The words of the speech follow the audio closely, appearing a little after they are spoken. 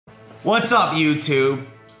What's up, YouTube?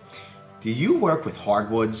 Do you work with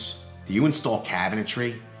hardwoods? Do you install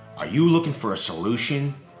cabinetry? Are you looking for a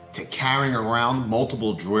solution to carrying around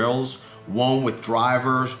multiple drills, one with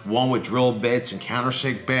drivers, one with drill bits and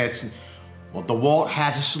countersink bits? Well, Dewalt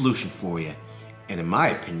has a solution for you, and in my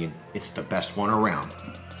opinion, it's the best one around.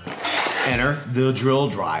 Enter the Drill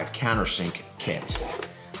Drive Countersink Kit.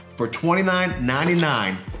 For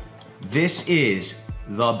 $29.99, this is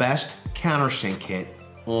the best countersink kit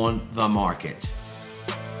on the market.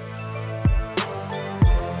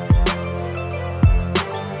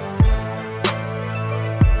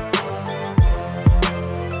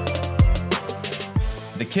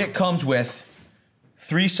 The kit comes with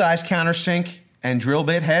 3-size countersink and drill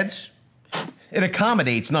bit heads. It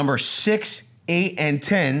accommodates number 6, 8, and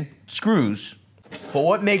 10 screws. But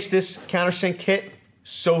what makes this countersink kit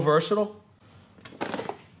so versatile?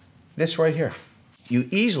 This right here. You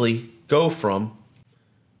easily go from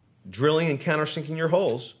drilling and countersinking your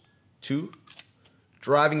holes to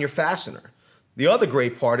driving your fastener. The other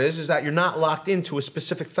great part is that you're not locked into a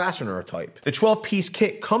specific fastener type. The 12-piece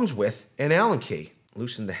kit comes with an Allen key.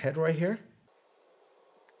 Loosen the head right here,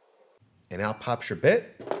 and out pops your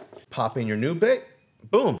bit. Pop in your new bit,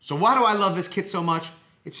 boom. So why do I love this kit so much?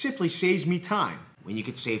 It simply saves me time. When you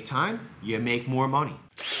can save time, you make more money.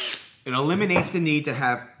 It eliminates the need to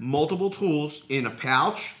have multiple tools in a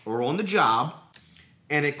pouch or on the job,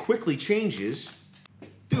 and it quickly changes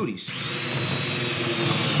duties.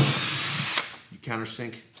 You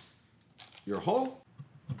countersink your hole.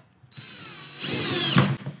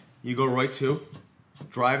 You go right to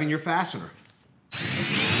driving your fastener.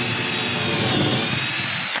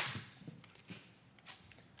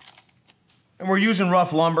 And we're using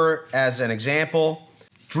rough lumber as an example.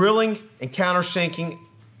 Drilling and countersinking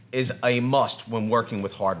is a must when working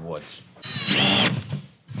with hardwoods.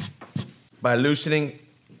 By loosening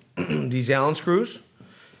these Allen screws,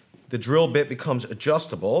 the drill bit becomes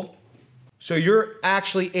adjustable, so you're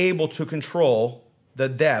actually able to control the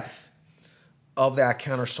depth of that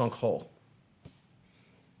countersunk hole.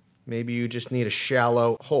 Maybe you just need a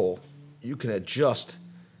shallow hole. You can adjust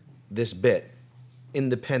this bit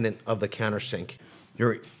independent of the countersink.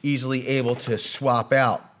 You're easily able to swap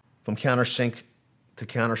out from countersink to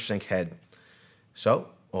countersink head. So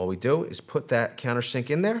all we do is put that countersink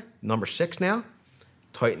in there, number 6 now,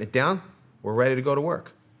 tighten it down, we're ready to go to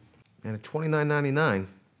work. And at $29.99,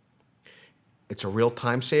 it's a real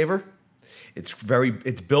time saver. It's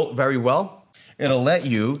built very well. It'll let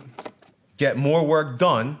you get more work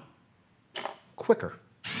done quicker.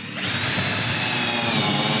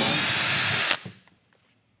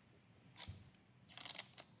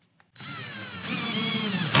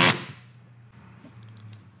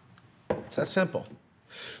 It's that simple.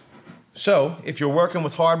 So, if you're working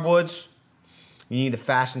with hardwoods, you need to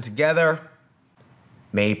fasten together,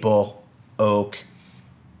 maple, oak,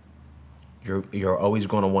 you're always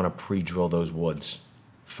going to want to pre-drill those woods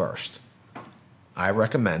first. I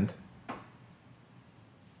recommend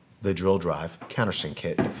the Drill Drive Countersink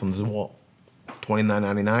Kit from Dewalt.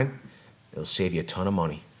 $29.99, it'll save you a ton of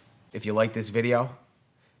money. If you like this video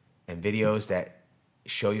and videos that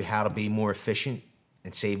show you how to be more efficient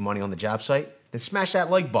and save money on the job site, then smash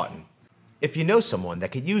that like button. If you know someone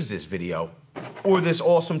that could use this video or this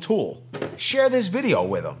awesome tool, share this video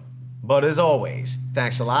with them. But as always,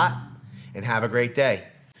 thanks a lot and have a great day.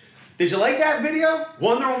 Did you like that video?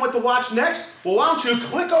 Wondering what to watch next? Well, why don't you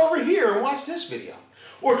click over here and watch this video?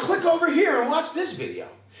 Or click over here and watch this video.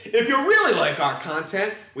 If you really like our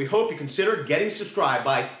content, we hope you consider getting subscribed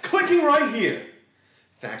by clicking right here.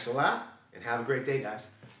 Thanks a lot and have a great day, guys.